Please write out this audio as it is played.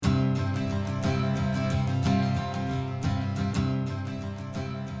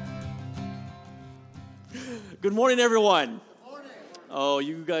Good morning, everyone. Good morning. Oh,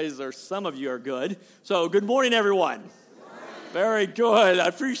 you guys are, some of you are good. So, good morning, everyone. Good morning. Very good. I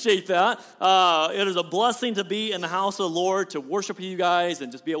appreciate that. It is a blessing to be in the house of the Lord, to worship with you guys,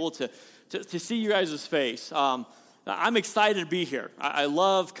 and just be able to see you guys' face. I'm excited to be here. I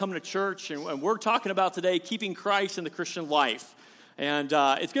love coming to church, and we're talking about today keeping Christ in the Christian life. And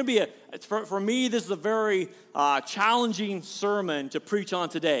it's going to be, for me, this is a very challenging sermon to preach on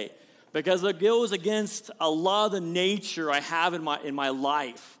today, because it goes against a lot of the nature I have in my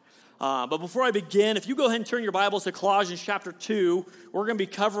life. But before I begin, if you go ahead and turn your Bibles to Colossians chapter 2, we're going to be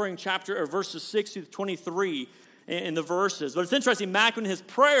covering verses 6 through 23 in the verses. But it's interesting, Mac, in his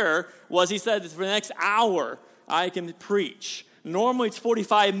prayer he said, for the next hour, I can preach. Normally it's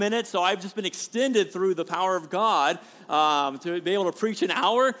 45 minutes, so I've just been extended through the power of God to be able to preach an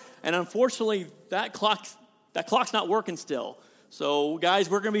hour. And unfortunately, that clock's not working still. So, guys,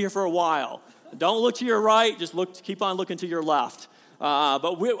 we're going to be here for a while. Don't look to your right. Just keep on looking to your left.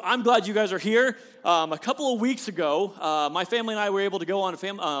 I'm glad you guys are here. A couple of weeks ago, my family and I were able to go on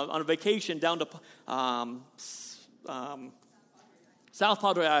a vacation down to South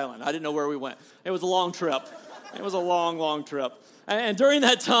Padre Island. I didn't know where we went. It was a long trip. It was a long, long trip. And during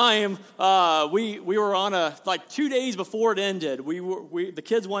that time, we were on 2 days before it ended. The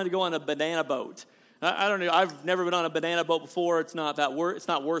kids wanted to go on a banana boat. I don't know. I've never been on a banana boat before. It's not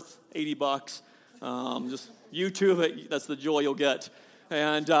worth $80. Just YouTube it. That's the joy you'll get.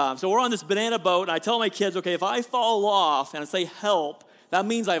 And so we're on this banana boat, and I tell my kids, okay, if I fall off and I say help, that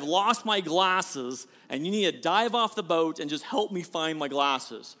means I've lost my glasses, and you need to dive off the boat and just help me find my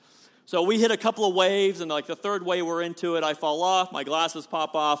glasses. So we hit a couple of waves, and the third wave we're into it, I fall off, my glasses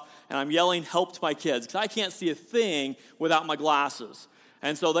pop off, and I'm yelling help to my kids, because I can't see a thing without my glasses.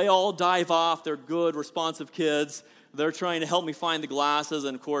 And so they all dive off. They're good, responsive kids. They're trying to help me find the glasses,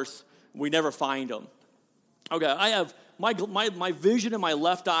 and of course, we never find them. Okay, I have my vision in my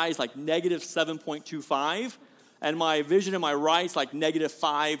left eye is like negative 7.25, and my vision in my right is like negative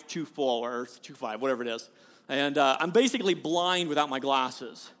 5.24 or 2.5, whatever it is. And I'm basically blind without my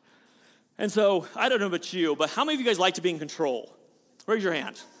glasses. And so, I don't know about you, but how many of you guys like to be in control? Raise your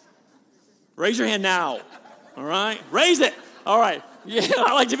hand. Raise your hand now. All right? Raise it. All right. Yeah,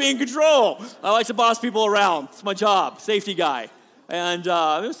 I like to be in control. I like to boss people around. It's my job, safety guy. And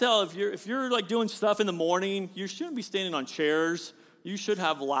I'm going to tell if you're doing stuff in the morning, you shouldn't be standing on chairs. You should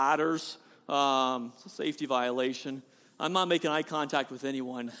have ladders. It's a safety violation. I'm not making eye contact with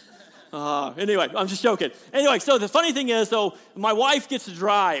anyone. Anyway, I'm just joking. Anyway, so the funny thing is, my wife gets to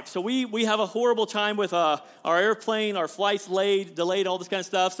drive. So we have a horrible time with our airplane, our flights delayed, all this kind of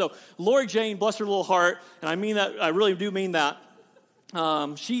stuff. So Lori Jane, bless her little heart, and I mean that, I really do mean that.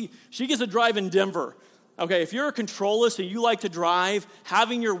 She gets to drive in Denver. Okay, if you're a controlist and you like to drive,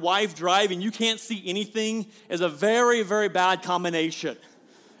 having your wife drive and you can't see anything is a very, very bad combination.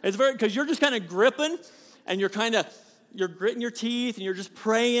 It's because you're just kind of gripping, and you're gritting your teeth, and you're just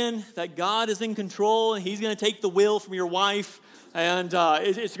praying that God is in control, and He's going to take the wheel from your wife, and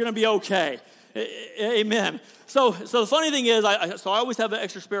it's going to be okay. Amen. So the funny thing is, I always have an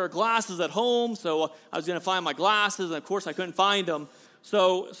extra spare of glasses at home, so I was going to find my glasses, and of course I couldn't find them.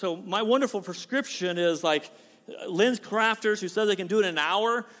 So my wonderful prescription is Lens Crafters, who says they can do it in an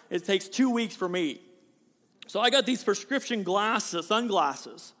hour. It takes 2 weeks for me. So I got these prescription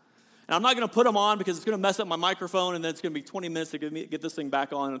sunglasses. And I'm not going to put them on because it's going to mess up my microphone, and then it's going to be 20 minutes to get this thing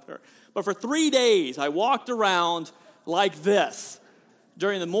back on. But for 3 days, I walked around like this.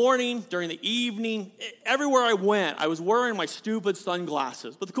 During the morning, during the evening, everywhere I went, I was wearing my stupid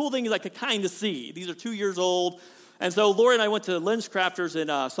sunglasses. But the cool thing is I could kind of see. These are 2 years old. And so Lori and I went to Lens Crafters in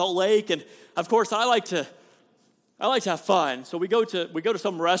Salt Lake, and of course I like to have fun. So we go to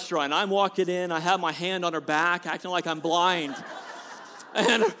some restaurant. I'm walking in, I have my hand on her back, acting like I'm blind.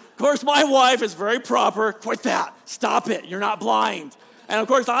 And of course my wife is very proper. Quit that. Stop it. You're not blind. And of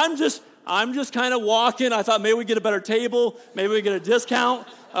course I'm just kind of walking. I thought maybe we get a better table, maybe we get a discount.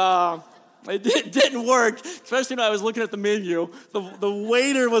 It didn't work, especially when I was looking at the menu. The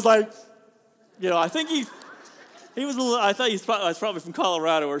waiter was like, I think he was a little, I thought he was probably from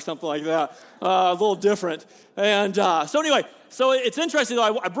Colorado or something like that, a little different. And so anyway, it's interesting,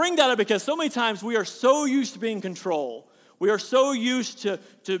 though, I bring that up because so many times we are so used to being in control. We are so used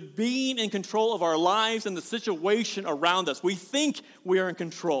to being in control of our lives and the situation around us. We think we are in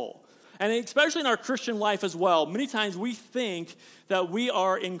control. And especially in our Christian life as well, many times we think that we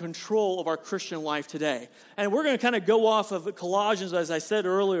are in control of our Christian life today. And we're going to kind of go off of Colossians, as I said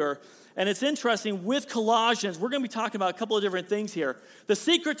earlier. And it's interesting, with Colossians, we're going to be talking about a couple of different things here. The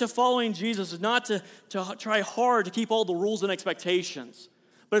secret to following Jesus is not to try hard to keep all the rules and expectations,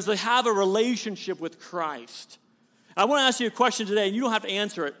 but it's to have a relationship with Christ. I want to ask you a question today, and you don't have to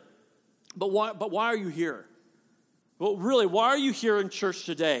answer it, but why are you here? Well, really, why are you here in church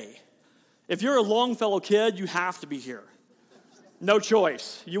today? If you're a Longfellow kid, you have to be here. No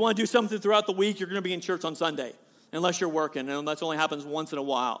choice. You want to do something throughout the week, you're going to be in church on Sunday, unless you're working, and that only happens once in a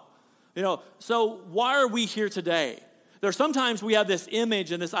while. So why are we here today? There's sometimes we have this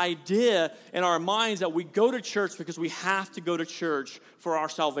image and this idea in our minds that we go to church because we have to go to church for our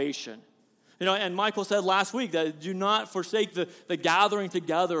salvation. And Michael said last week that do not forsake the gathering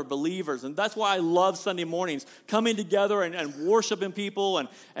together of believers. And that's why I love Sunday mornings, coming together and worshiping people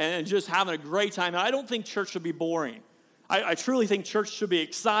and just having a great time. And I don't think church should be boring. I truly think church should be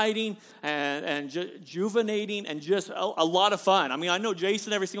exciting and juvenating and just a lot of fun. I mean, I know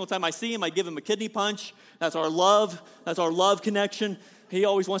Jason, every single time I see him, I give him a kidney punch. That's our love. That's our love connection. He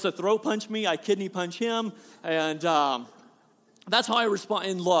always wants to throat punch me. I kidney punch him. And that's how I respond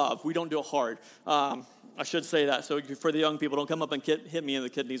in love. We don't do it hard. I should say that. So for the young people, don't come up and hit me in the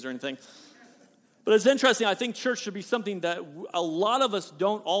kidneys or anything. But it's interesting. I think church should be something that a lot of us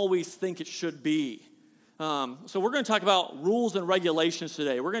don't always think it should be. So we're going to talk about rules and regulations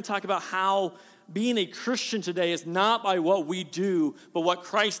today. We're going to talk about how being a Christian today is not by what we do, but what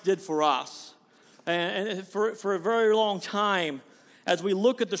Christ did for us. And for a very long time, as we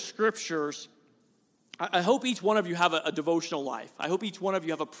look at the scriptures, I hope each one of you have a devotional life. I hope each one of you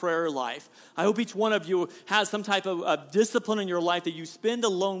have a prayer life. I hope each one of you has some type of discipline in your life that you spend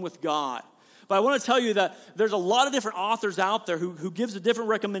alone with God. But I want to tell you that there's a lot of different authors out there who gives the different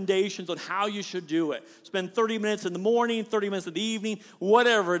recommendations on how you should do it. Spend 30 minutes in the morning, 30 minutes in the evening,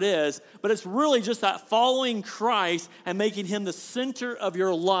 whatever it is. But it's really just that following Christ and making him the center of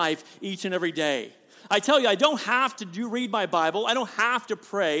your life each and every day. I tell you, I don't have to read my Bible. I don't have to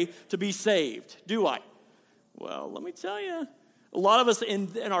pray to be saved, do I? Well, let me tell you, a lot of us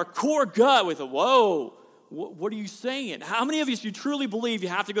in our core gut with whoa, what are you saying? How many of you truly believe you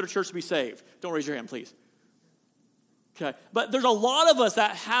have to go to church to be saved? Don't raise your hand, please. Okay, but there's a lot of us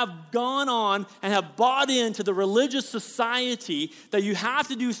that have gone on and have bought into the religious society that you have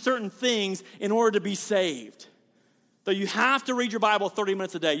to do certain things in order to be saved. That you have to read your Bible 30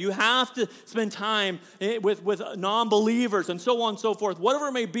 minutes a day. You have to spend time with non-believers and so on and so forth, whatever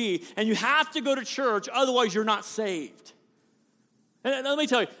it may be. And you have to go to church, otherwise you're not saved. And let me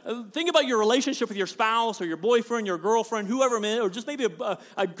tell you, think about your relationship with your spouse or your boyfriend, your girlfriend, whoever it may be, or just maybe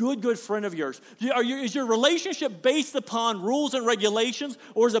a good friend of yours. Is your relationship based upon rules and regulations,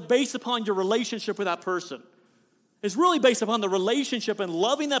 or is it based upon your relationship with that person? It's really based upon the relationship and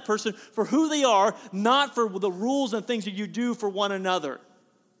loving that person for who they are, not for the rules and things that you do for one another.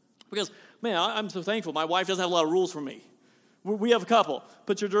 Because, man, I'm so thankful. My wife doesn't have a lot of rules for me. We have a couple.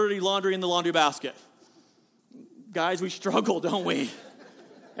 Put your dirty laundry in the laundry basket. Guys, we struggle, don't we?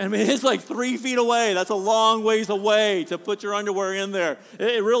 I mean, it's like 3 feet away. That's a long ways away to put your underwear in there.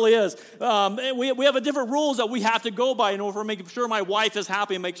 It really is. We have a different rules that we have to go by in order to make sure my wife is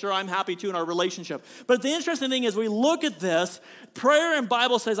happy and make sure I'm happy too in our relationship. But the interesting thing is we look at this, prayer and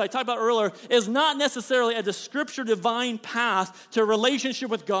Bible says, I talked about earlier, is not necessarily a scripture divine path to a relationship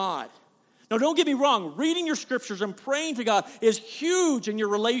with God. Now, don't get me wrong. Reading your scriptures and praying to God is huge in your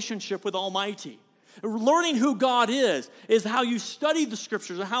relationship with Almighty. Learning who God is how you study the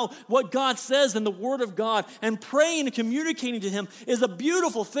scriptures and what God says in the Word of God, and praying and communicating to Him is a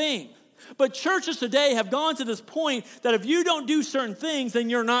beautiful thing. But churches today have gone to this point that if you don't do certain things, then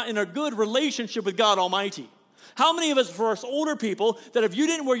you're not in a good relationship with God Almighty. How many of us, for us older people, that if you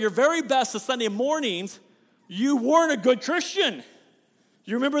didn't wear your very best to Sunday mornings, you weren't a good Christian?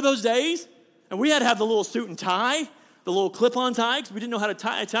 You remember those days? And we had to have the little suit and tie, the little clip-on tie, because we didn't know how to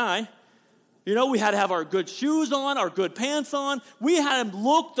tie a tie. You know, we had to have our good shoes on, our good pants on. We had to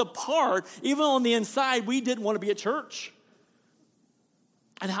look the part. Even on the inside, we didn't want to be at church.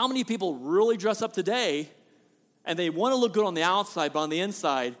 And how many people really dress up today, and they want to look good on the outside, but on the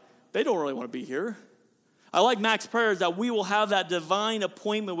inside, they don't really want to be here. I like Mac's prayers that we will have that divine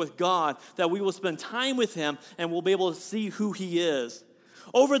appointment with God, that we will spend time with Him, and we'll be able to see who He is.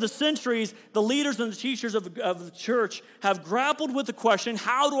 Over the centuries, the leaders and the teachers of the church have grappled with the question,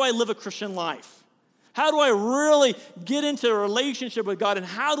 how do I live a Christian life? How do I really get into a relationship with God, and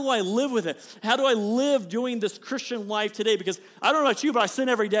how do I live with it? How do I live doing this Christian life today? Because I don't know about you, but I sin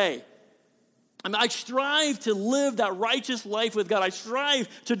every day. I strive to live that righteous life with God. I strive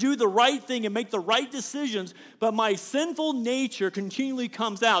to do the right thing and make the right decisions, but my sinful nature continually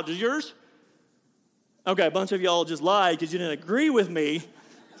comes out. Does yours? Okay, a bunch of y'all just lied because you didn't agree with me.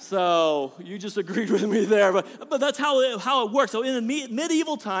 So you just agreed with me there, but that's how it works. So in the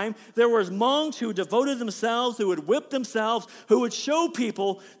medieval time, there was monks who devoted themselves, who would whip themselves, who would show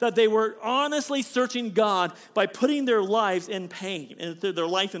people that they were honestly searching God by putting their lives in pain, their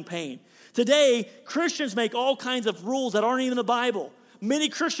life in pain. Today, Christians make all kinds of rules that aren't even in the Bible. Many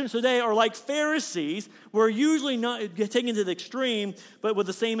Christians today are like Pharisees. We're usually not taken to the extreme, but with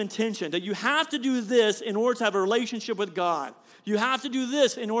the same intention, that you have to do this in order to have a relationship with God. You have to do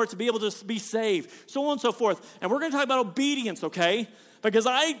this in order to be able to be saved, so on and so forth. And we're going to talk about obedience, okay? Because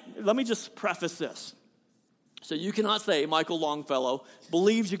let me just preface this. So you cannot say Michael Longfellow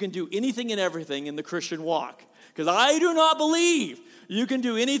believes you can do anything and everything in the Christian walk. Because I do not believe you can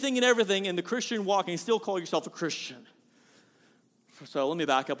do anything and everything in the Christian walk and still call yourself a Christian. So let me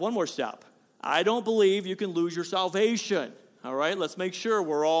back up one more step. I don't believe you can lose your salvation. All right, let's make sure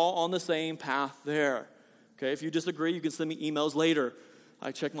we're all on the same path there. Okay, if you disagree, you can send me emails later.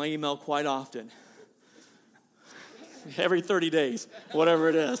 I check my email quite often. Every 30 days, whatever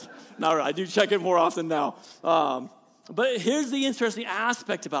it is. No, I do check it more often now. But here's the interesting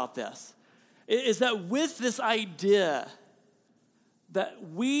aspect about this, is that with this idea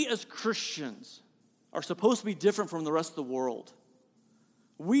that we as Christians are supposed to be different from the rest of the world.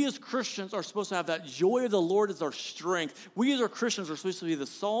 We as Christians are supposed to have that joy of the Lord as our strength. We as our Christians are supposed to be the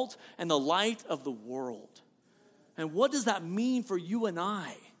salt and the light of the world. And what does that mean for you and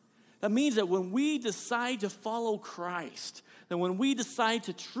I? That means that when we decide to follow Christ, that when we decide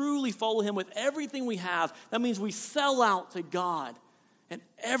to truly follow him with everything we have, that means we sell out to God and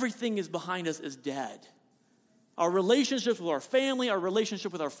everything is behind us is dead. Our relationships with our family, our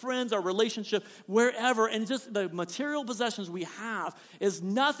relationship with our friends, our relationship wherever, and just the material possessions we have is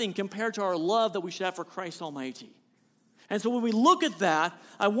nothing compared to our love that we should have for Christ Almighty. And so when we look at that,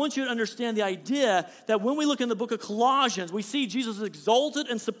 I want you to understand the idea that when we look in the book of Colossians, we see Jesus is exalted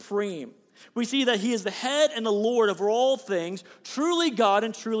and supreme. We see that he is the head and the Lord over all things, truly God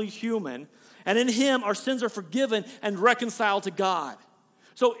and truly human. And in him, our sins are forgiven and reconciled to God.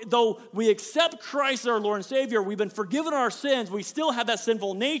 So though we accept Christ as our Lord and Savior, we've been forgiven our sins, we still have that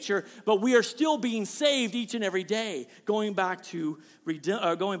sinful nature, but we are still being saved each and every day. Going back to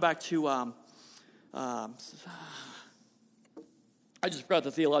I just forgot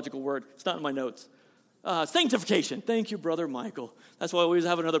the theological word. It's not in my notes. Sanctification. Thank you, Brother Michael. That's why we always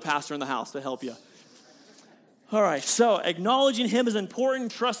have another pastor in the house to help you. All right, so acknowledging him is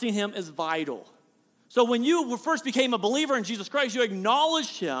important. Trusting him is vital. So when you first became a believer in Jesus Christ, you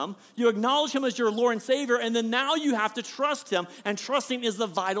acknowledged him as your Lord and Savior, and then now you have to trust him, and trusting is the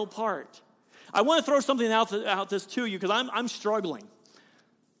vital part. I want to throw something out this to you, because I'm struggling.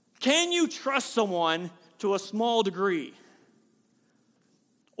 Can you trust someone to a small degree?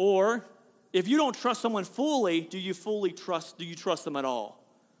 Or, if you don't trust someone fully, do you trust them at all?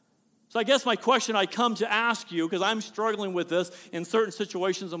 So I guess my question I come to ask you, because I'm struggling with this in certain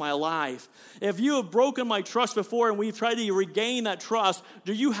situations of my life. If you have broken my trust before and we've tried to regain that trust,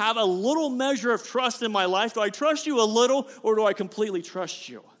 do you have a little measure of trust in my life? Do I trust you a little, or do I completely trust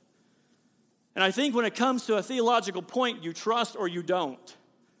you? And I think when it comes to a theological point, you trust or you don't.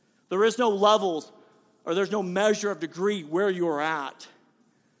 There is no levels, or there's no measure of degree where you're at.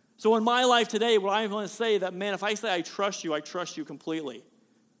 So in my life today, what I want to say that, man, if I say I trust you completely.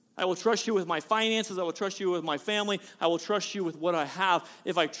 I will trust you with my finances. I will trust you with my family. I will trust you with what I have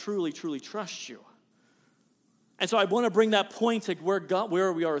if I truly, truly trust you. And so I want to bring that point to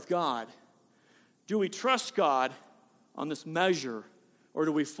where we are with God. Do we trust God on this measure, or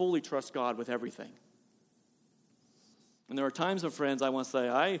do we fully trust God with everything? And there are times, friends, I want to say,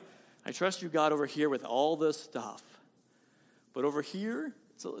 I trust you, God, over here with all this stuff. But over here,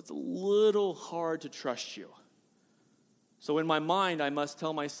 it's a little hard to trust you. So in my mind, I must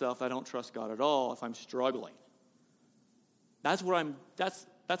tell myself I don't trust God at all if I'm struggling. That's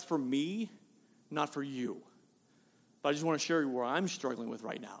for me, not for you. But I just want to share where I'm struggling with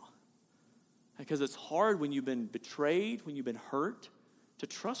right now. Because it's hard when you've been betrayed, when you've been hurt, to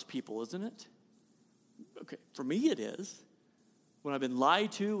trust people, isn't it? Okay, for me it is. When I've been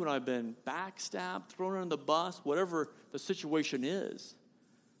lied to, when I've been backstabbed, thrown under the bus, whatever the situation is,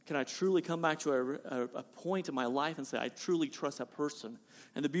 can I truly come back to a point in my life and say, I truly trust that person?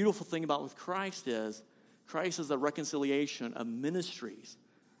 And the beautiful thing about with Christ is the reconciliation of ministries,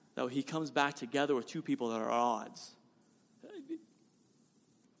 that he comes back together with two people that are at odds.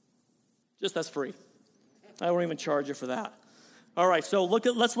 Just that's free. I won't even charge you for that. All right, so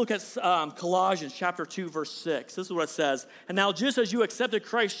let's look at Colossians chapter 2, verse 6. This is what it says. And now just as you accepted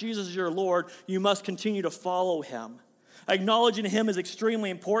Christ Jesus as your Lord, you must continue to follow him. Acknowledging him is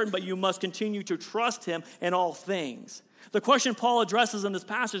extremely important, but you must continue to trust him in all things. The question Paul addresses in this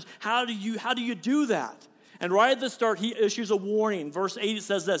passage, how do you do that? And right at the start, he issues a warning. Verse 8, it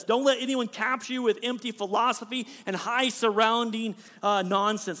says this: don't let anyone capture you with empty philosophy and high surrounding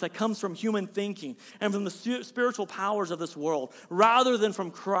nonsense that comes from human thinking and from the spiritual powers of this world, rather than from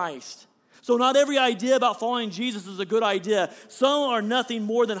Christ. So not every idea about following Jesus is a good idea. Some are nothing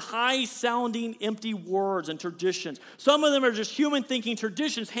more than high-sounding empty words and traditions. Some of them are just human thinking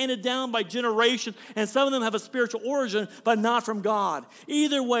traditions handed down by generations, and some of them have a spiritual origin, but not from God.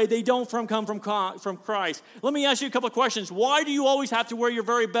 Either way, they don't come from Christ. Let me ask you a couple of questions. Why do you always have to wear your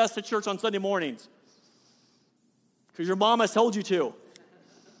very best to church on Sunday mornings? Because your mom has told you to.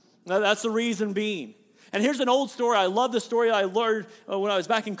 That's the reason being. And here's an old story. I love this story I learned when I was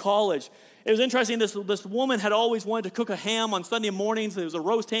back in college. It was interesting. This woman had always wanted to cook a ham on Sunday mornings. It was a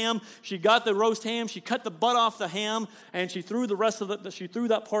roast ham. She got the roast ham. She cut the butt off the ham, and she threw the rest of it. She threw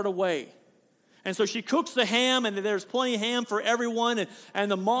that part away. And so she cooks the ham, and there's plenty of ham for everyone.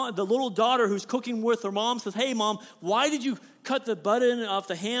 And the little daughter who's cooking with her mom says, "Hey, Mom, why did you cut the butt end off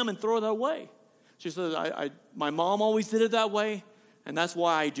the ham and throw that away?" She says, "My mom always did it that way, and that's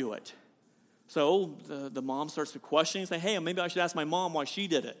why I do it." So the mom starts to question and say, "Hey, maybe I should ask my mom why she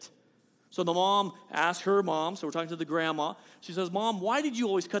did it." So the mom asks her mom, so we're talking to the grandma. She says, "Mom, why did you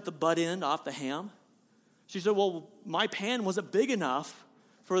always cut the butt end off the ham?" She said, "Well, my pan wasn't big enough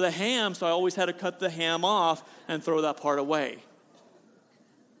for the ham, so I always had to cut the ham off and throw that part away."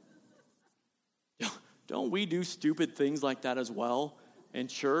 Don't we do stupid things like that as well in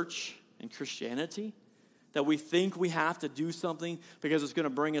church and Christianity? That we think we have to do something because it's going to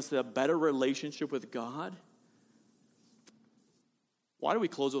bring us a better relationship with God? Why do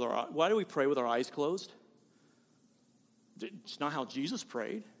we pray with our eyes closed? It's not how Jesus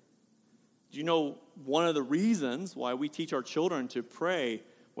prayed. Do you know one of the reasons why we teach our children to pray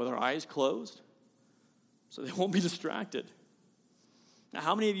with our eyes closed? So they won't be distracted. Now,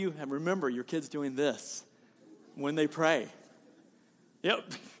 how many of you remember your kids doing this when they pray?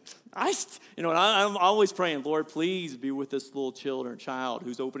 Yep. I'm always praying, "Lord, please be with this little child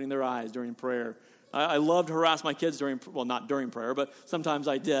who's opening their eyes during prayer." I love to harass my kids not during prayer, but sometimes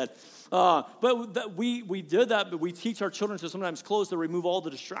I did. We did that, but we teach our children to sometimes close to remove all the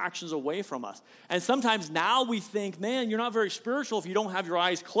distractions away from us. And sometimes now we think, man, you're not very spiritual if you don't have your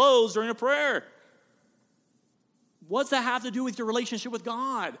eyes closed during a prayer. What's that have to do with your relationship with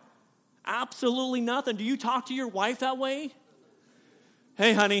God? Absolutely nothing. Do you talk to your wife that way?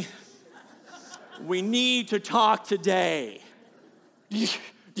 "Hey, honey, we need to talk today." We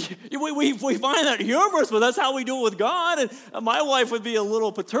find that humorous, but that's how we do it with God. And my wife would be a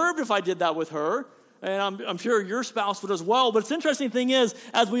little perturbed if I did that with her. And I'm sure your spouse would as well. But the interesting thing is,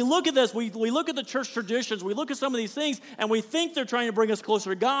 as we look at this, we look at the church traditions, we look at some of these things, and we think they're trying to bring us closer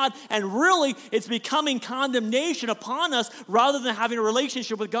to God. And really, it's becoming condemnation upon us rather than having a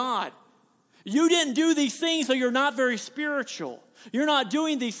relationship with God. You didn't do these things, so you're not very spiritual. You're not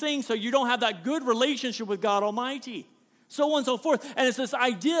doing these things, so you don't have that good relationship with God Almighty. So on and so forth. And it's this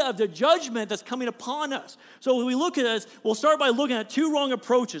idea of the judgment that's coming upon us. So when we look at this, we'll start by looking at two wrong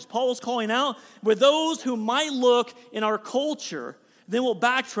approaches. Paul's calling out with those who might look in our culture, then we'll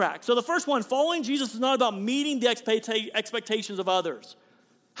backtrack. So the first one, following Jesus is not about meeting the expectations of others.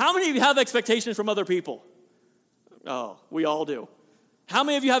 How many of you have expectations from other people? Oh, we all do. How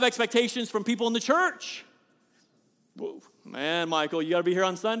many of you have expectations from people in the church? Whoa, man, Michael, you got to be here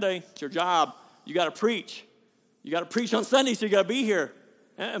on Sunday. It's your job. You got to preach. You got to preach on Sunday, so you got to be here.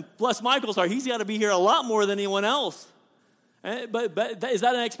 And bless Michael's heart, he's got to be here a lot more than anyone else. But is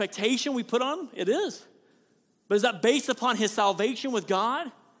that an expectation we put on him? It is. But is that based upon his salvation with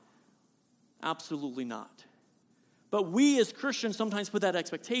God? Absolutely not. But we as Christians sometimes put that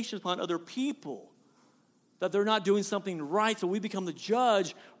expectation upon other people, that they're not doing something right, so we become the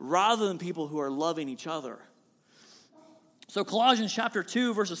judge rather than people who are loving each other. So Colossians chapter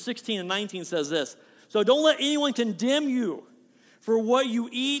 2, verses 16 and 19 says this: "So don't let anyone condemn you for what you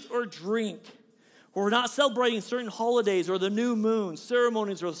eat or drink, or not celebrating certain holidays or the new moon,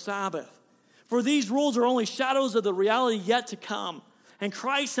 ceremonies, or the Sabbath. For these rules are only shadows of the reality yet to come, and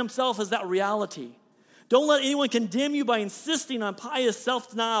Christ himself is that reality. Don't let anyone condemn you by insisting on pious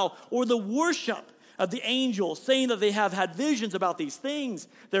self-denial or the worship of the angels, saying that they have had visions about these things.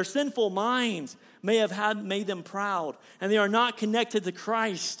 Their sinful minds may have made them proud, and they are not connected to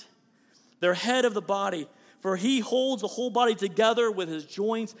Christ, their head of the body. For he holds the whole body together with his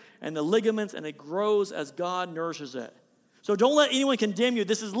joints and the ligaments, and it grows as God nourishes it. So don't let anyone condemn you."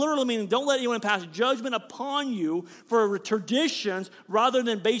 This is literally meaning don't let anyone pass judgment upon you for traditions rather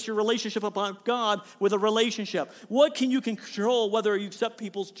than base your relationship upon God with a relationship. What can you control whether you accept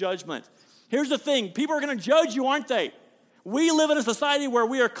people's judgment? Here's the thing. People are going to judge you, aren't they? We live in a society where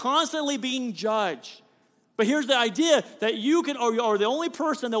we are constantly being judged. But here's the idea that you are the only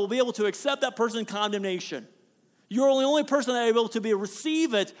person that will be able to accept that person's condemnation. You're the only person that is able to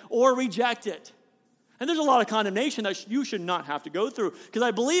receive it or reject it. And there's a lot of condemnation that you should not have to go through. Because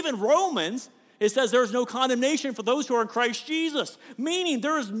I believe in Romans, it says there is no condemnation for those who are in Christ Jesus. Meaning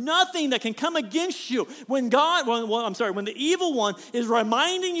there is nothing that can come against you when the evil one is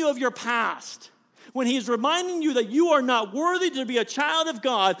reminding you of your past. When he's reminding you that you are not worthy to be a child of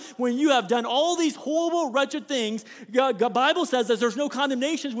God, when you have done all these horrible, wretched things, the Bible says that there's no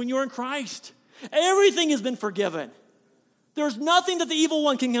condemnation when you're in Christ. Everything has been forgiven. There's nothing that the evil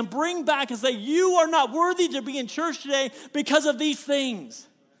one can bring back and say, you are not worthy to be in church today because of these things.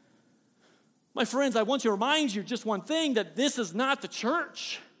 My friends, I want to remind you just one thing, that this is not the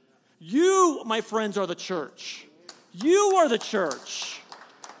church. You, my friends, are the church. You are the church.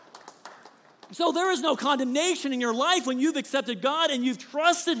 So there is no condemnation in your life when you've accepted God and you've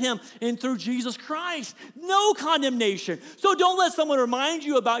trusted Him and through Jesus Christ. No condemnation. So don't let someone remind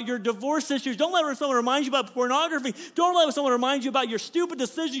you about your divorce issues. Don't let someone remind you about pornography. Don't let someone remind you about your stupid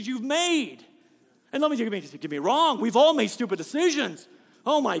decisions you've made. And let me get me wrong. We've all made stupid decisions.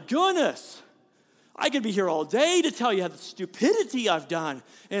 Oh my goodness. I could be here all day to tell you the stupidity I've done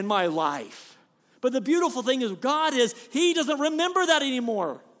in my life. But the beautiful thing is God He doesn't remember that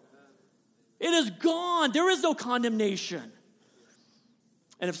anymore. It is gone. There is no condemnation.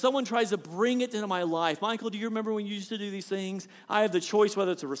 And if someone tries to bring it into my life, Michael, do you remember when you used to do these things? I have the choice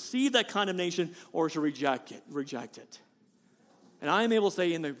whether to receive that condemnation or to reject it. And I am able to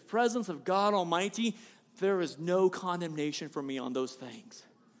say, in the presence of God Almighty, there is no condemnation for me on those things.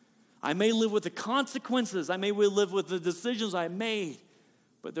 I may live with the consequences. I may live with the decisions I made.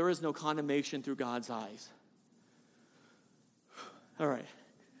 But there is no condemnation through God's eyes. All right.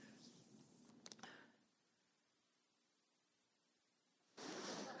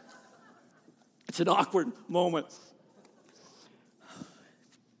 It's an awkward moment.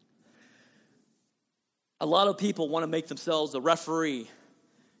 A lot of people want to make themselves a referee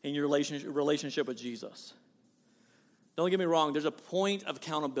in your relationship with Jesus. Don't get me wrong, there's a point of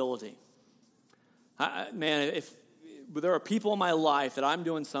accountability. If there are people in my life that I'm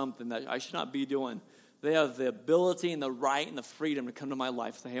doing something that I should not be doing, they have the ability and the right and the freedom to come to my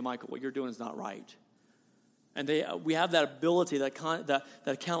life and say, hey, Michael, what you're doing is not right. And we have that ability, that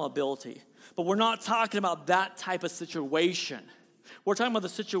accountability. But we're not talking about that type of situation. We're talking about the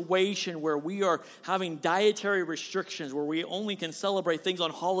situation where we are having dietary restrictions, where we only can celebrate things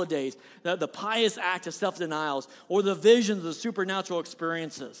on holidays, the pious act of self-denials, or the visions of supernatural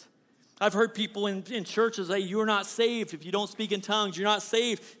experiences. I've heard people in churches say, you're not saved if you don't speak in tongues. You're not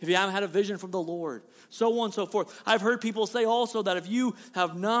saved if you haven't had a vision from the Lord. So on and so forth. I've heard people say also that if you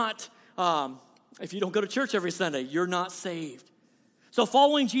have not... if you don't go to church every Sunday, you're not saved. So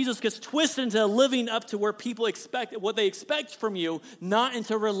following Jesus gets twisted into living up to where people expect, what they expect from you, not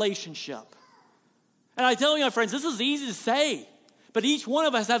into relationship. And I tell you, my friends, this is easy to say, but each one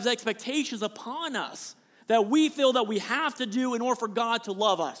of us has expectations upon us that we feel that we have to do in order for God to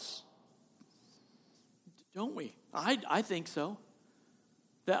love us. Don't we? I think so.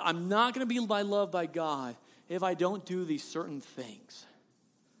 That I'm not going to be loved by God if I don't do these certain things.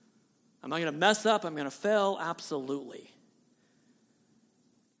 Am I going to mess up? I'm going to fail? Absolutely.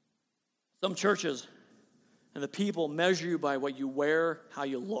 Some churches and the people measure you by what you wear, how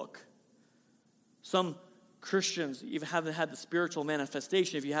you look. Some Christians even haven't had the spiritual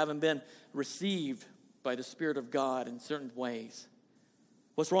manifestation if you haven't been received by the Spirit of God in certain ways.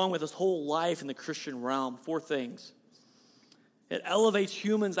 What's wrong with this whole life in the Christian realm? 4 things. It elevates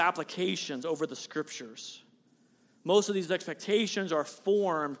humans' applications over the Scriptures. Most of these expectations are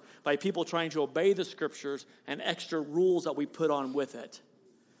formed by people trying to obey the Scriptures and extra rules that we put on with it.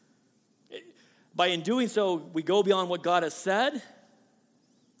 In doing so, we go beyond what God has said,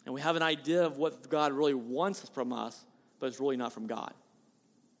 and we have an idea of what God really wants from us, but it's really not from God.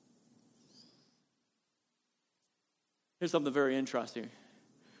 Here's something very interesting.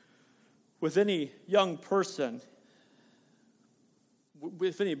 With any young person,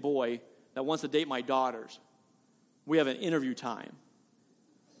 with any boy that wants to date my daughters, we have an interview time.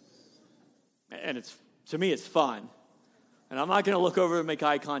 And to me, it's fun. And I'm not going to look over and make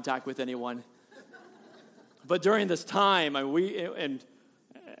eye contact with anyone. But during this time, we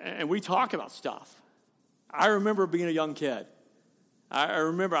talk about stuff. I remember being a young kid. I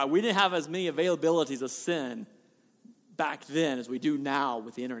remember we didn't have as many availabilities of sin back then as we do now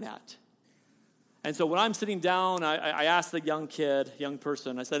with the internet. And so when I'm sitting down, I asked the young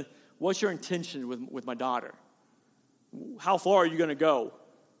person, I said, what's your intention with my daughter? How far are you going to go?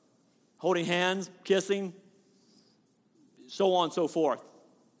 Holding hands, kissing? so on and so forth.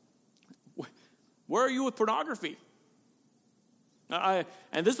 Where are you with pornography? And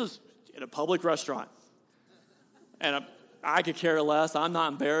this is in a public restaurant. And I could care less. I'm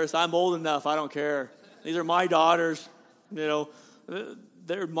not embarrassed. I'm old enough. I don't care. These are my daughters.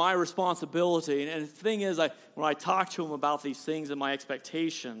 They're my responsibility. And the thing is, when I talk to them about these things and my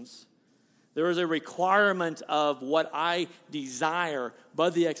expectations, there is a requirement of what I desire,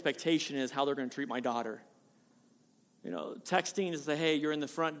 but the expectation is how they're going to treat my daughter. Texting to say, hey, you're in the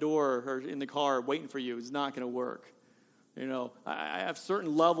front door or in the car waiting for you is not going to work. I have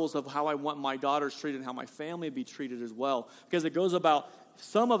certain levels of how I want my daughters treated and how my family be treated as well. Because it goes about,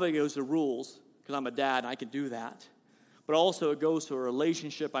 some of it goes to rules, because I'm a dad and I can do that. But also it goes to a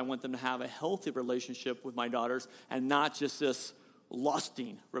relationship. I want them to have a healthy relationship with my daughters and not just this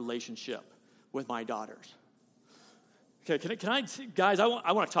lusting relationship with my daughters. Okay, guys,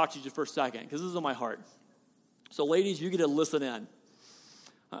 I want to talk to you just for a second, because this is on my heart. So ladies, you get to listen in.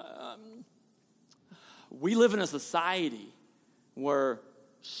 We live in a society where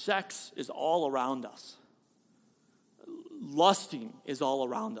sex is all around us. Lusting is all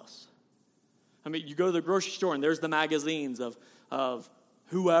around us. I mean, you go to the grocery store and there's the magazines of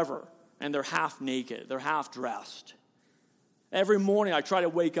whoever, and they're half naked, they're half dressed. Every morning I try to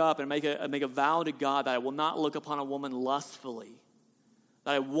wake up and make a vow to God that I will not look upon a woman lustfully,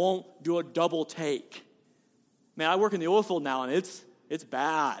 that I won't do a double take. Man, I work in the oil field now, and it's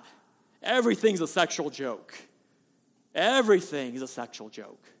bad. Everything's a sexual joke. Everything is a sexual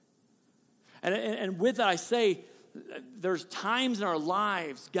joke. And with that, I say, there's times in our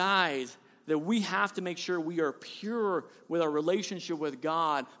lives, guys, that we have to make sure we are pure with our relationship with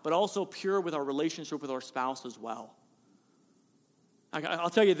God, but also pure with our relationship with our spouse as well. I'll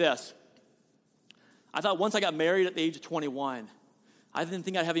tell you this. I thought once I got married at the age of 21, I didn't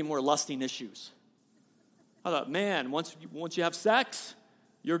think I'd have any more lusting issues. I thought, man, once you have sex,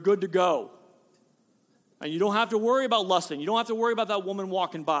 you're good to go. And you don't have to worry about lusting. You don't have to worry about that woman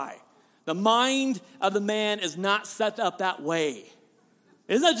walking by. The mind of the man is not set up that way.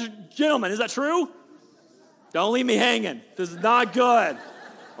 Gentlemen, is that true? Don't leave me hanging. This is not good.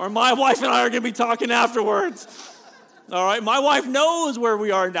 Or my wife and I are going to be talking afterwards. All right, my wife knows where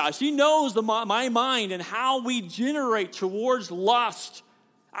we are now. She knows my mind and how we generate towards lust.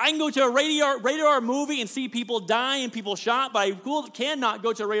 I can go to a radar movie and see people die and people shot, but I cannot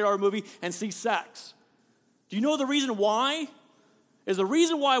go to a radar movie and see sex. Do you know the reason why? Is the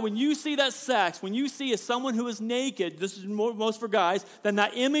reason why when you see that sex, when you see someone who is naked, this is most for guys, then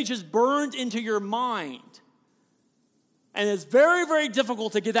that image is burned into your mind. And it's very, very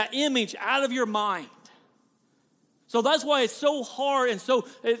difficult to get that image out of your mind. So that's why it's so hard it's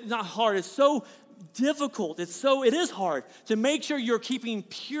so difficult. It is hard to make sure you're keeping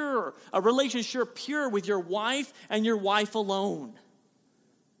pure, a relationship pure with your wife and your wife alone.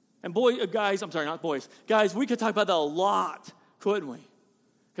 And guys, we could talk about that a lot, couldn't we?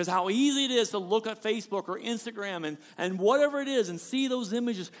 Because how easy it is to look at Facebook or Instagram and whatever it is and see those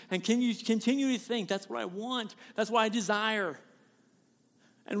images, and can you continue to think, that's what I want, that's what I desire.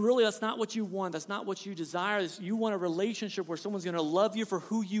 And really, that's not what you want. That's not what you desire. You want a relationship where someone's going to love you for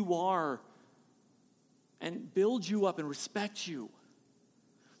who you are and build you up and respect you.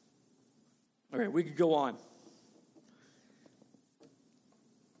 All right, we could go on.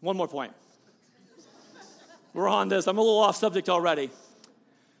 One more point. We're on this. I'm a little off subject already.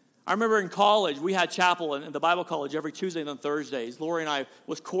 I remember in college, we had chapel in the Bible college every Tuesday and Thursdays. Lori and I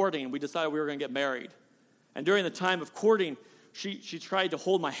was courting, and we decided we were going to get married. And during the time of courting, she tried to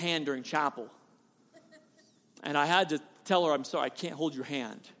hold my hand during chapel. And I had to tell her, I'm sorry, I can't hold your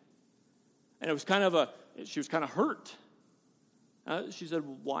hand. And it was she was kind of hurt. She said,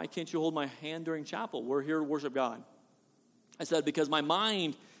 why can't you hold my hand during chapel? We're here to worship God. I said, because my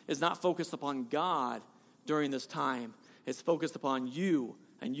mind is not focused upon God during this time. It's focused upon you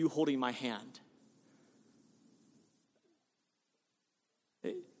and you holding my hand.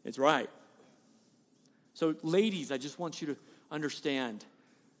 It's right. So ladies, I just want you to understand,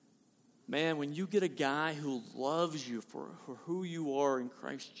 man, when you get a guy who loves you for who you are in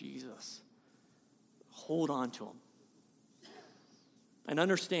Christ Jesus, hold on to him. And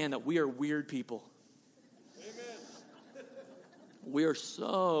understand that we are weird people. Amen. We are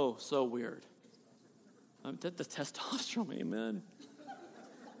so weird. The testosterone, amen.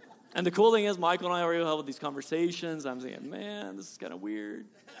 And the cool thing is, Michael and I already have these conversations. I'm saying, man, this is kind of weird.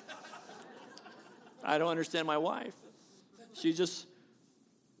 I don't understand my wife. She's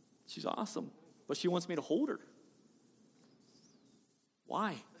awesome. But she wants me to hold her.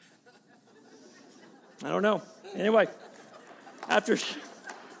 Why? I don't know. Anyway, after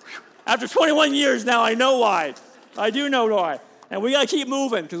 21 years now, I know why. I do know why. And we got to keep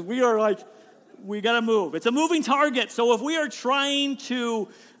moving because we got to move. It's a moving target. So if we are trying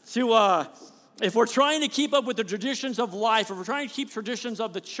if we're trying to keep up with the traditions of life, if we're trying to keep traditions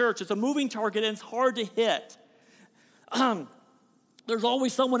of the church, it's a moving target and it's hard to hit. There's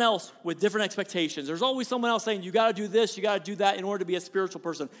always someone else with different expectations. There's always someone else saying, you got to do this, you got to do that in order to be a spiritual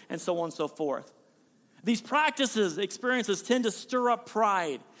person, and so on and so forth. These experiences tend to stir up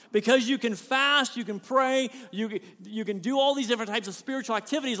pride. Because you can fast, you can pray, you can do all these different types of spiritual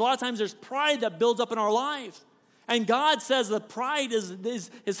activities, a lot of times there's pride that builds up in our lives. And God says that pride is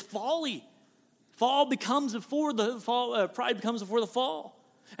folly. Pride becomes before the fall.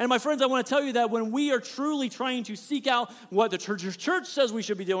 And my friends, I want to tell you that when we are truly trying to seek out what the church says we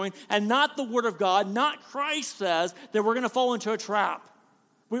should be doing and not the Word of God, not Christ says, that we're going to fall into a trap.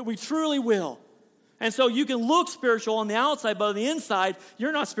 We truly will. And so you can look spiritual on the outside, but on the inside,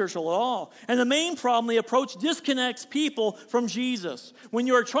 you're not spiritual at all. And the main problem, the approach disconnects people from Jesus. When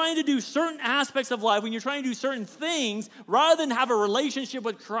you're trying to do certain aspects of life, when you're trying to do certain things, rather than have a relationship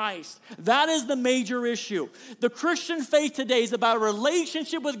with Christ, that is the major issue. The Christian faith today is about a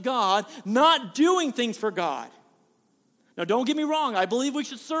relationship with God, not doing things for God. Now, don't get me wrong. I believe we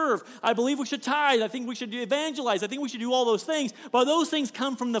should serve. I believe we should tithe. I think we should evangelize. I think we should do all those things. But those things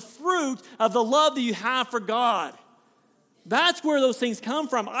come from the fruit of the love that you have for God. That's where those things come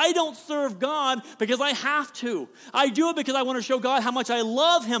from. I don't serve God because I have to. I do it because I want to show God how much I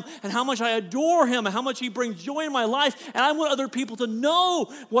love Him and how much I adore Him and how much He brings joy in my life. And I want other people to know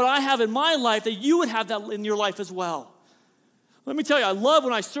what I have in my life, that you would have that in your life as well. Let me tell you, I love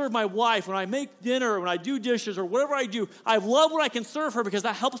when I serve my wife, when I make dinner, when I do dishes, or whatever I do. I love when I can serve her because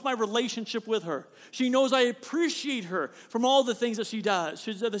that helps my relationship with her. She knows I appreciate her from all the things that she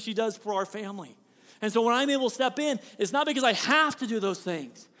does for our family. And so when I'm able to step in, it's not because I have to do those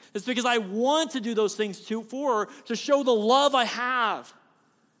things. It's because I want to do those things for her to show the love I have.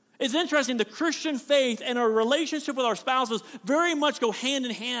 It's interesting, the Christian faith and our relationship with our spouses very much go hand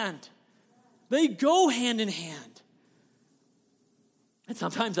in hand. They go hand in hand. And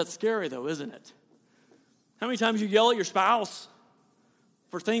sometimes that's scary, though, isn't it? How many times you yell at your spouse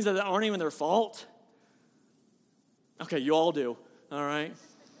for things that aren't even their fault? Okay, you all do, all right?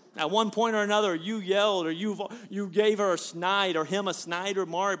 At one point or another, you yelled or you gave her a snide or him a snide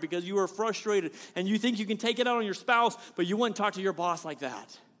remark because you were frustrated and you think you can take it out on your spouse, but you wouldn't talk to your boss like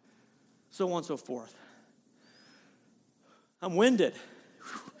that. So on and so forth. I'm winded.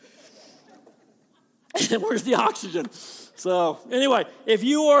 Where's the oxygen? So anyway, if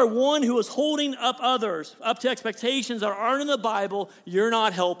you are one who is holding up others up to expectations that aren't in the Bible, you're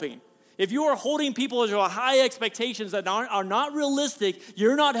not helping. If you are holding people to high expectations that are not realistic,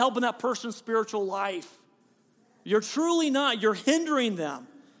 you're not helping that person's spiritual life. You're truly not. You're hindering them.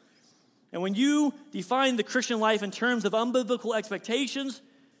 And when you define the Christian life in terms of unbiblical expectations,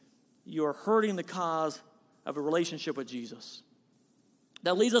 you are hurting the cause of a relationship with Jesus.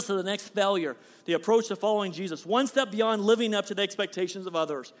 That leads us to the next failure, the approach to following Jesus. One step beyond living up to the expectations of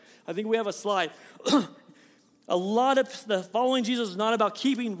others. I think we have a slide. A lot of the following Jesus is not about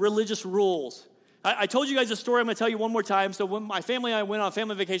keeping religious rules. I told you guys a story. I'm going to tell you one more time. So when my family and I went on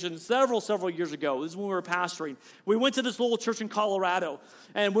family vacation several years ago, this is when we were pastoring. We went to this little church in Colorado.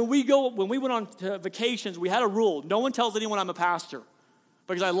 And when we went on to vacations, we had a rule. No one tells anyone I'm a pastor.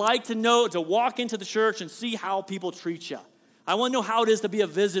 Because I like to walk into the church and see how people treat you. I want to know how it is to be a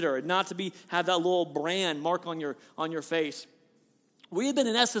visitor and not to have that little brand mark on your face. We had been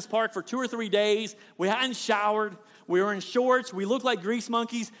in Estes Park for 2 or 3 days. We hadn't showered. We were in shorts. We looked like grease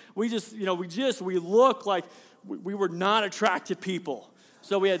monkeys. We looked like we were not attractive people.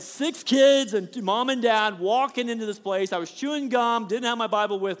 So we had 6 kids and mom and dad walking into this place. I was chewing gum, didn't have my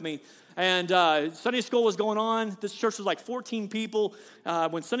Bible with me. And Sunday school was going on. This church was like 14 people.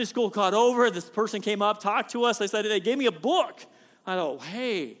 When Sunday school got over, this person came up, talked to us. They gave me a book. I thought,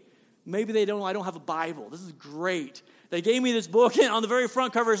 hey, maybe I don't have a Bible. This is great. They gave me this book, and on the very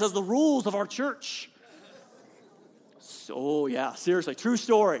front cover it says the rules of our church. So, yeah, seriously, true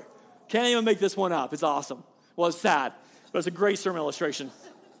story. Can't even make this one up. It's awesome. Well, it's sad, but it's a great sermon illustration.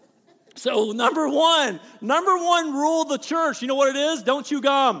 So, number one rule of the church, you know what it is? Don't chew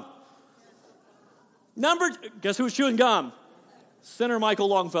gum. Guess who's chewing gum? Sinner Michael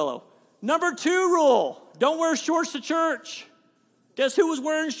Longfellow. Number 2 rule, don't wear shorts to church. Guess who was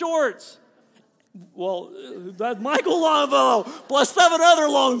wearing shorts? Well, that's Michael Longfellow plus 7 other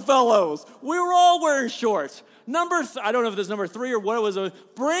Longfellows. We were all wearing shorts. I don't know if this is number 3 or what it was.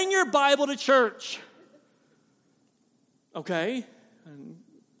 Bring your Bible to church. Okay.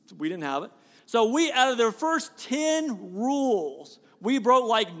 We didn't have it. So out of their first 10 rules, we broke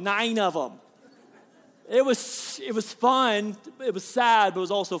like 9 of them. it was fun. It was sad, but it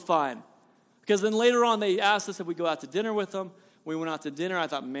was also fun. Because then later on, they asked us if we go out to dinner with them. We went out to dinner. I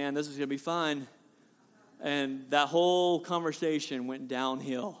thought, man, this is going to be fun. And that whole conversation went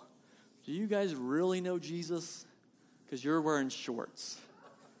downhill. Do you guys really know Jesus? Because you're wearing shorts.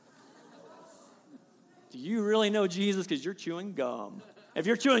 Do you really know Jesus? Because you're chewing gum. If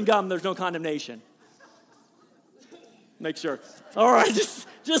you're chewing gum, there's no condemnation. Make sure. All right,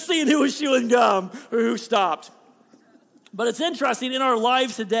 just seeing who was chewing gum or who stopped. But it's interesting in our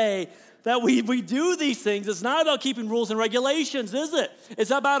lives today that we do these things. It's not about keeping rules and regulations, is it?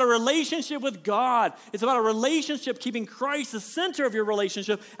 It's about a relationship with God. It's about a relationship, keeping Christ the center of your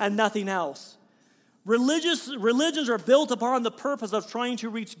relationship and nothing else. Religions are built upon the purpose of trying to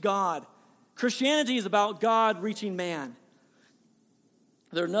reach God. Christianity is about God reaching man.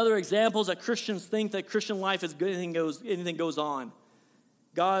 There are other examples that Christians think that Christian life is good, anything goes on.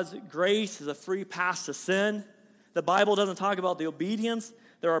 God's grace is a free pass to sin. The Bible doesn't talk about the obedience.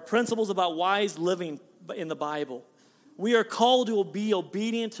 There are principles about wise living in the Bible. We are called to be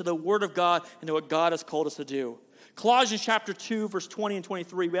obedient to the Word of God and to what God has called us to do. Colossians chapter 2, verse 20 and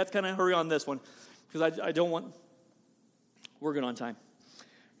 23. We have to kind of hurry on this one because I don't want... We're good on time.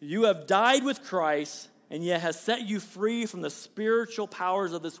 You have died with Christ, and yet has set you free from the spiritual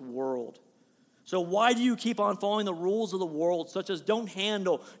powers of this world. So why do you keep on following the rules of the world, such as don't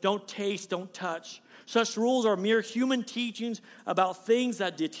handle, don't taste, don't touch? Such rules are mere human teachings about things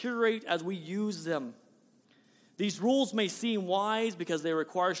that deteriorate as we use them. These rules may seem wise because they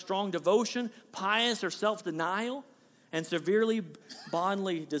require strong devotion, pious or self-denial, and severely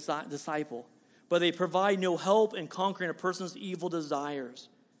bodily disciple. But they provide no help in conquering a person's evil desires.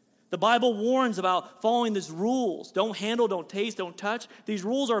 The Bible warns about following these rules. Don't handle, don't taste, don't touch. These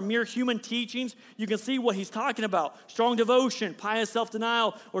rules are mere human teachings. You can see what he's talking about. Strong devotion, pious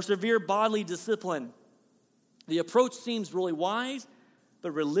self-denial, or severe bodily discipline. The approach seems really wise,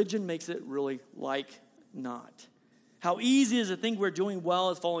 but religion makes it really like not. How easy is it to think we're doing well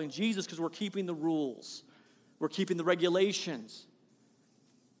as following Jesus because we're keeping the rules. We're keeping the regulations.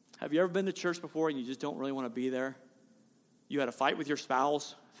 Have you ever been to church before and you just don't really want to be there? You had a fight with your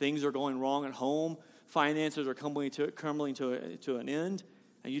spouse. Things are going wrong at home. Finances are crumbling to an end.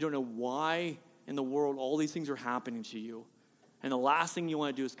 And you don't know why in the world all these things are happening to you. And the last thing you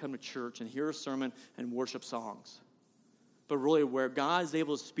want to do is come to church and hear a sermon and worship songs. But really where God is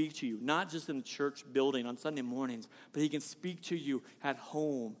able to speak to you, not just in the church building on Sunday mornings, but he can speak to you at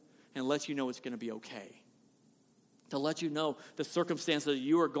home and let you know it's going to be okay. To let you know the circumstance that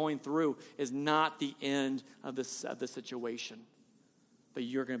you are going through is not the end of the situation, but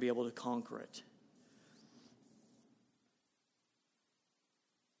you're going to be able to conquer it.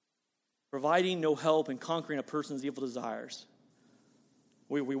 Providing no help in conquering a person's evil desires.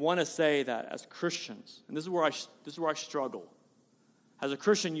 We want to say that as Christians, and this is where I struggle. As a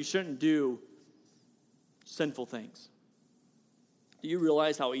Christian, you shouldn't do sinful things. Do you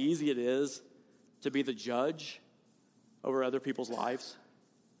realize how easy it is to be the judge over other people's lives?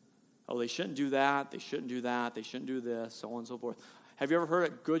 Oh, they shouldn't do that, they shouldn't do that, they shouldn't do this, so on and so forth. Have you ever heard a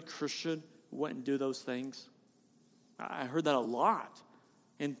good Christian went and do those things? I heard that a lot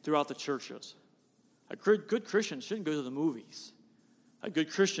throughout the churches. A good Christian shouldn't go to the movies. A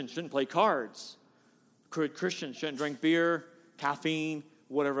good Christian shouldn't play cards. A good Christian shouldn't drink beer, caffeine,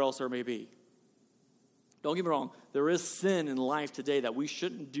 whatever else there may be. Don't get me wrong, there is sin in life today that we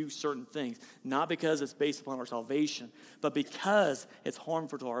shouldn't do certain things, not because it's based upon our salvation, but because it's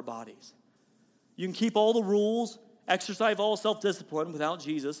harmful to our bodies. You can keep all the rules, exercise all self-discipline without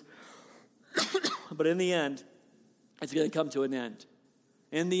Jesus, but in the end, it's going to come to an end.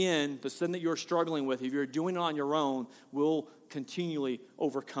 In the end, the sin that you're struggling with, if you're doing it on your own, will continually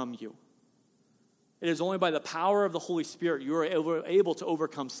overcome you. It is only by the power of the Holy Spirit you are able to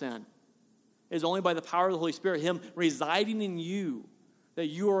overcome sin. It is only by the power of the Holy Spirit, him residing in you, that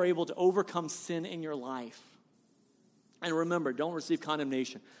you are able to overcome sin in your life. And remember, don't receive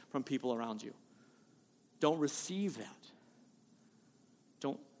condemnation from people around you. Don't receive that.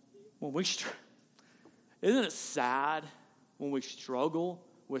 Isn't it sad when we struggle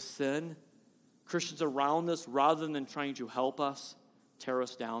with sin? Christians around us, rather than trying to help us, tear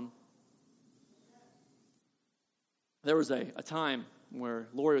us down. There was a time where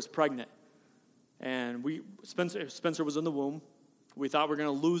Lori was pregnant, and Spencer was in the womb. We thought we were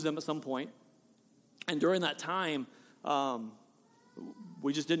going to lose them at some point. And during that time,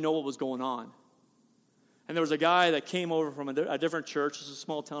 we just didn't know what was going on. And there was a guy that came over from a different church. It's a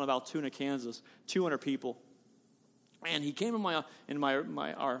small town of Altoona, Kansas, 200 people. And he came in I don't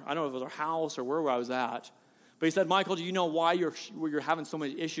know if it was our house or where I was at. But he said, Michael, do you know why you're having so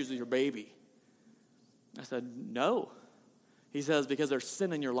many issues with your baby? I said, no. He says, because there's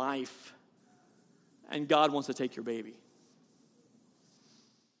sin in your life, and God wants to take your baby.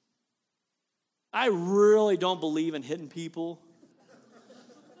 I really don't believe in hitting people,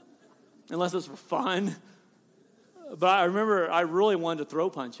 unless it's for fun. But I remember I really wanted to throw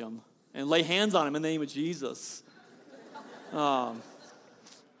punch him and lay hands on him in the name of Jesus. I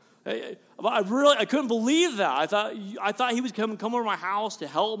couldn't believe that. I thought he was come over my house to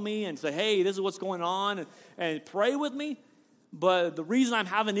help me and say, hey, this is what's going on, and pray with me. But the reason I'm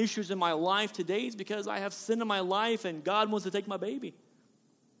having issues in my life today is because I have sin in my life, and God wants to take my baby.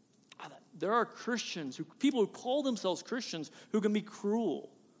 There are Christians, people who call themselves Christians, who can be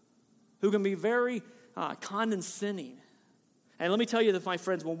cruel, who can be very condescending. And let me tell you that, my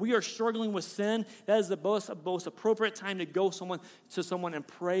friends, when we are struggling with sin, that is the most appropriate time to go to someone and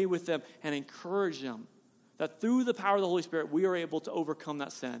pray with them and encourage them. That through the power of the Holy Spirit, we are able to overcome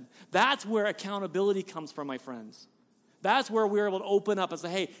that sin. That's where accountability comes from, my friends. That's where we're able to open up and say,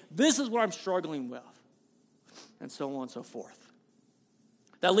 hey, this is what I'm struggling with. And so on and so forth.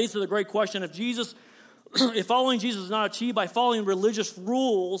 That leads to the great question, if following Jesus is not achieved by following religious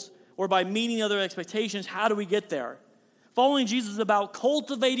rules or by meeting other expectations, how do we get there? Following Jesus is about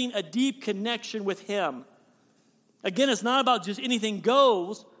cultivating a deep connection with him. Again, it's not about just anything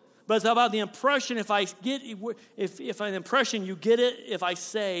goes, but it's about the impression. If an impression, you get it. If I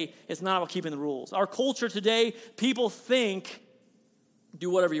say, it's not about keeping the rules. Our culture today, people think, do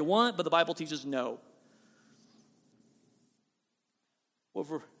whatever you want, but the Bible teaches no. I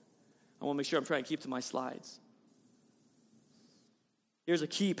want to make sure I'm trying to keep to my slides. Here's a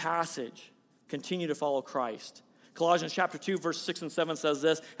key passage. Continue to follow Christ. Colossians chapter 2, verse 6 and 7 says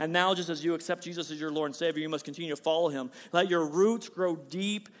this, and now just as you accept Jesus as your Lord and Savior, you must continue to follow him. Let your roots grow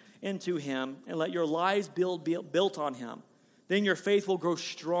deep into him, and let your lives built on him. Then your faith will grow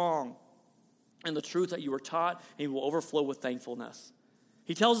strong in the truth that you were taught, and you will overflow with thankfulness.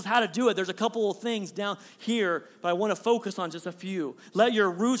 He tells us how to do it. There's a couple of things down here, but I want to focus on just a few. Let your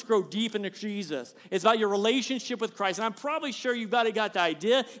roots grow deep into Jesus. It's about your relationship with Christ. And I'm probably sure you've got the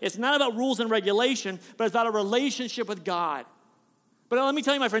idea. It's not about rules and regulation, but it's about a relationship with God. But let me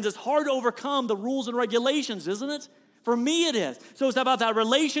tell you, my friends, it's hard to overcome the rules and regulations, isn't it? For me, it is. So it's about that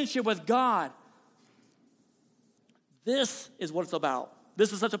relationship with God. This is what it's about.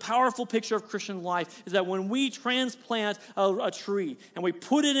 This is such a powerful picture of Christian life, is that when we transplant a tree and we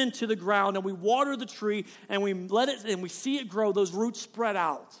put it into the ground and we water the tree and we let it and we see it grow, those roots spread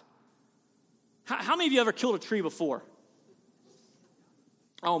out. How many of you ever killed a tree before?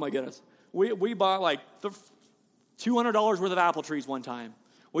 Oh my goodness. We bought like $200 worth of apple trees one time.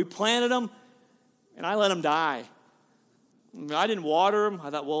 We planted them and I let them die. I didn't water them. I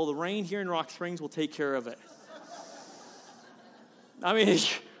thought, well, the rain here in Rock Springs will take care of it. I mean,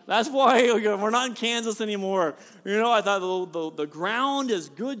 that's why we're not in Kansas anymore. I thought the ground is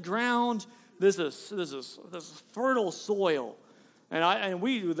good ground. This is fertile soil, and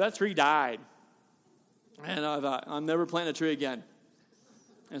that tree died. And I thought, I'm never planting a tree again.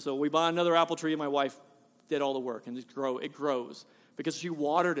 And so we bought another apple tree, and my wife did all the work, and it grows because she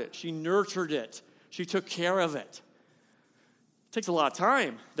watered it, she nurtured it, she took care of it. It takes a lot of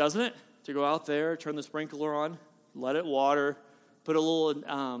time, doesn't it, to go out there, turn the sprinkler on, let it water. Put a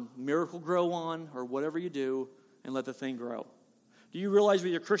little Miracle-Gro on or whatever you do and let the thing grow. Do you realize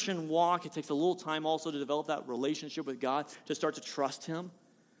with your Christian walk, it takes a little time also to develop that relationship with God, to start to trust him,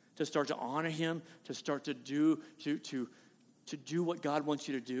 to start to honor him, to start to do what God wants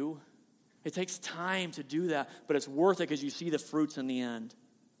you to do? It takes time to do that, but it's worth it because you see the fruits in the end.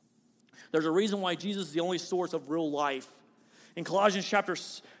 There's a reason why Jesus is the only source of real life. In Colossians chapter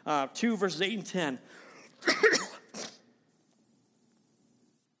 2, verses 8 and 10,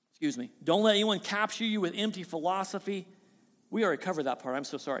 excuse me. Don't let anyone capture you with empty philosophy. We already covered that part. I'm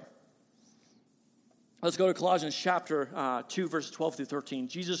so sorry. Let's go to Colossians chapter 2, verses 12 through 13.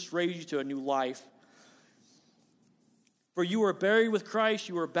 Jesus raised you to a new life. For you were buried with Christ,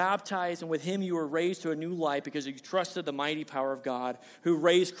 you were baptized, and with him you were raised to a new life because you trusted the mighty power of God who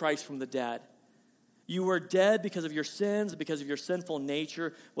raised Christ from the dead. You were dead because of your sins, because of your sinful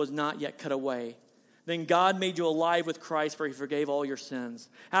nature was not yet cut away. Then God made you alive with Christ, for he forgave all your sins.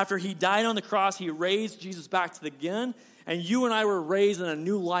 After he died on the cross, he raised Jesus back to the again, and you and I were raised in a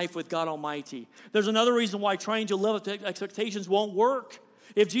new life with God Almighty. There's another reason why trying to live up to expectations won't work.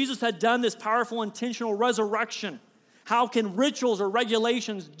 If Jesus had done this powerful, intentional resurrection, how can rituals or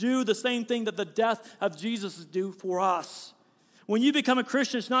regulations do the same thing that the death of Jesus do for us? When you become a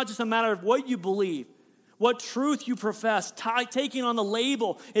Christian, it's not just a matter of what you believe, what truth you profess, taking on the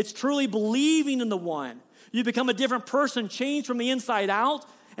label. It's truly believing in the one. You become a different person, changed from the inside out,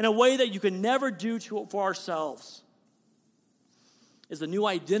 in a way that you can never do for ourselves is the new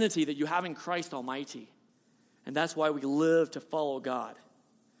identity that you have in Christ Almighty. And that's why we live to follow God.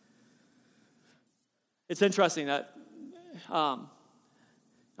 It's interesting that I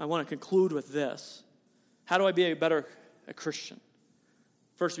want to conclude with this. How do I be a Christian?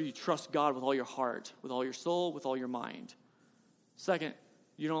 First, you trust God with all your heart, with all your soul, with all your mind. Second,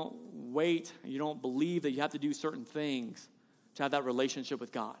 you don't wait, you don't believe that you have to do certain things to have that relationship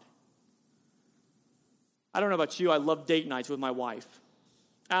with God. I don't know about you, I love date nights with my wife.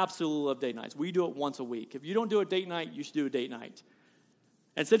 Absolutely love date nights. We do it once a week. If you don't do a date night, you should do a date night.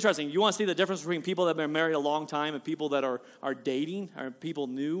 And it's interesting. You want to see the difference between people that have been married a long time and people that are dating, or people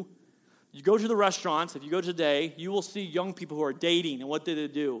new? You go to the restaurants, if you go today, you will see young people who are dating, and what do they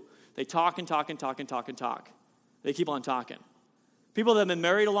do? They talk and talk and talk and talk and talk. They keep on talking. People that have been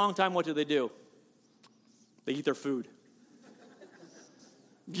married a long time, what do? They eat their food.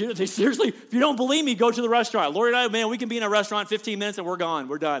 They seriously, if you don't believe me, go to the restaurant. Lori and I, man, we can be in a restaurant 15 minutes and we're gone.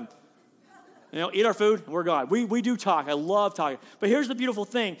 We're done. Eat our food and we're gone. We do talk. I love talking. But here's the beautiful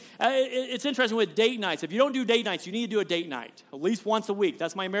thing. It's interesting with date nights. If you don't do date nights, you need to do a date night at least once a week.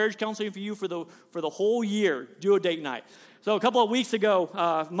 That's my marriage counseling for you for the whole year. Do a date night. So a couple of weeks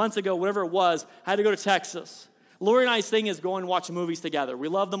ago, months ago, whatever it was, I had to go to Texas. Lori and I's thing is going and watch movies together. We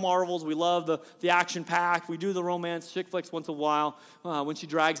love the Marvels. We love the action pack. We do the romance chick flicks once in a while when she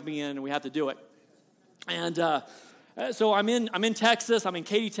drags me in, and we have to do it. And so I'm in Texas. I'm in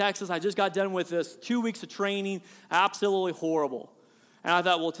Katy, Texas. I just got done with this 2 weeks of training. Absolutely horrible. And I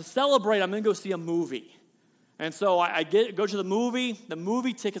thought, well, to celebrate, I'm going to go see a movie. And so I go to the movie. The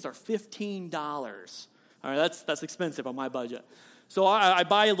movie tickets are $15. All right, that's expensive on my budget. So I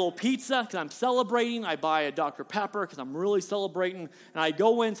buy a little pizza because I'm celebrating. I buy a Dr. Pepper because I'm really celebrating. And I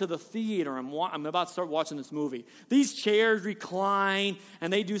go into the theater. I'm about to start watching this movie. These chairs recline,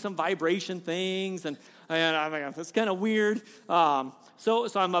 and they do some vibration things. And I'm like, that's kind of weird. So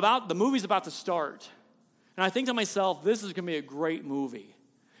the movie's about to start. And I think to myself, this is going to be a great movie.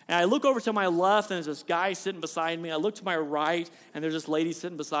 And I look over to my left, and there's this guy sitting beside me. I look to my right, and there's this lady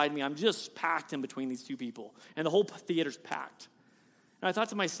sitting beside me. I'm just packed in between these two people. And the whole theater's packed. And I thought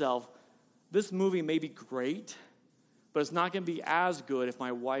to myself, this movie may be great, but it's not going to be as good if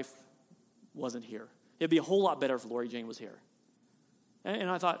my wife wasn't here. It'd be a whole lot better if Lori Jane was here. And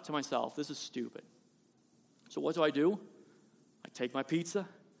I thought to myself, this is stupid. So what do? I take my pizza,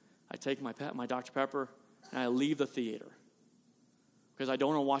 I take my Dr. Pepper, and I leave the theater because I don't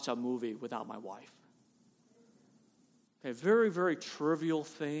want to watch a movie without my wife. A very, very trivial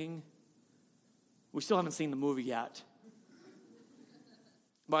thing. We still haven't seen the movie yet.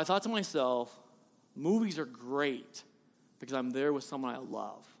 But I thought to myself, movies are great because I'm there with someone I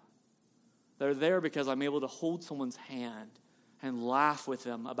love. They're there because I'm able to hold someone's hand and laugh with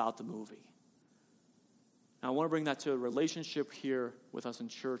them about the movie. And I want to bring that to a relationship here with us in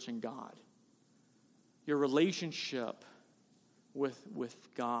church and God. Your relationship with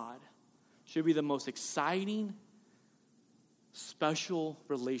God should be the most exciting, special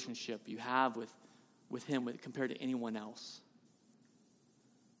relationship you have with Him compared to anyone else.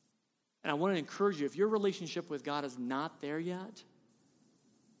 And I want to encourage you, if your relationship with God is not there yet,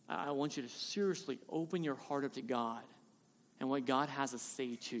 I want you to seriously open your heart up to God and what God has to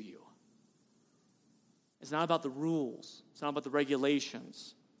say to you. It's not about the rules. It's not about the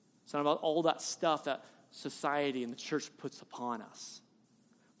regulations. It's not about all that stuff that society and the church puts upon us.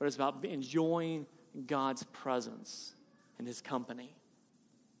 But it's about enjoying God's presence and His company.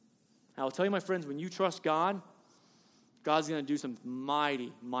 And I'll tell you, my friends, when you trust God, God's going to do some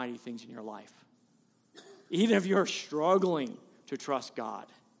mighty, mighty things in your life. Even if you're struggling to trust God,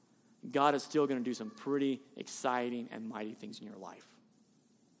 God is still going to do some pretty exciting and mighty things in your life.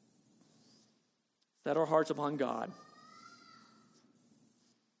 Set our hearts upon God.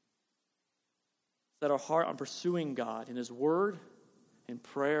 Set our heart on pursuing God in His Word, in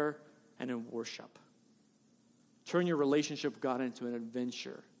prayer, and in worship. Turn your relationship with God into an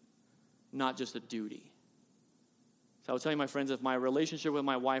adventure, not just a duty. So I will tell you, my friends, if my relationship with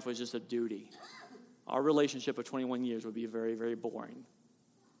my wife was just a duty, our relationship of 21 years would be very, very boring.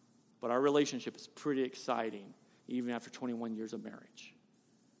 But our relationship is pretty exciting, even after 21 years of marriage.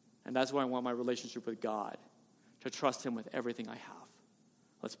 And that's why I want my relationship with God, to trust Him with everything I have.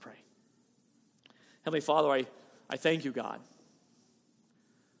 Let's pray. Heavenly Father, I thank you, God.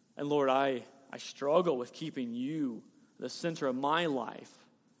 And Lord, I struggle with keeping you the center of my life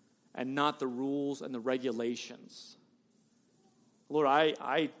and not the rules and the regulations. Lord,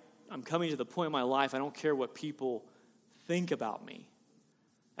 I'm coming to the point in my life, I don't care what people think about me,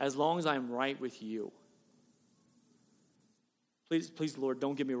 as long as I'm right with you. Please, Lord,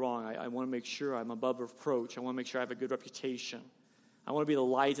 don't get me wrong. I want to make sure I'm above reproach. I want to make sure I have a good reputation. I want to be the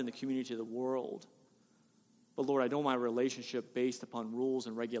light in the community of the world. But Lord, I don't want my relationship based upon rules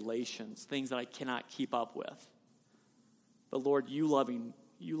and regulations, things that I cannot keep up with. But Lord, you loving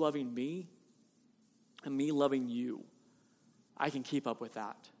me and me loving you, I can keep up with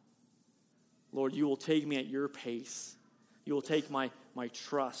that. Lord, you will take me at your pace. You will take my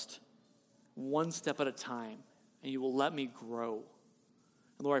trust one step at a time, and you will let me grow.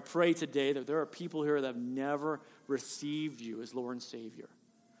 And Lord, I pray today that there are people here that have never received you as Lord and Savior.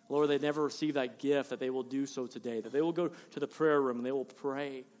 Lord, they never received that gift, that they will do so today, that they will go to the prayer room and they will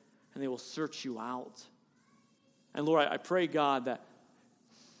pray and they will search you out. And Lord, I pray, God, that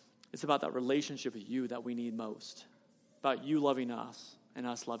it's about that relationship with you that we need most, about you loving us and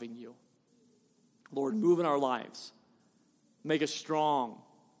us loving you. Lord, move in our lives. Make us strong.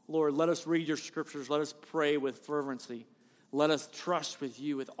 Lord, let us read your scriptures. Let us pray with fervency. Let us trust with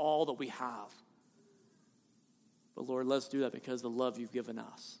you with all that we have. But Lord, let's do that because of the love you've given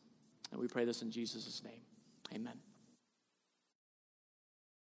us. And we pray this in Jesus' name. Amen.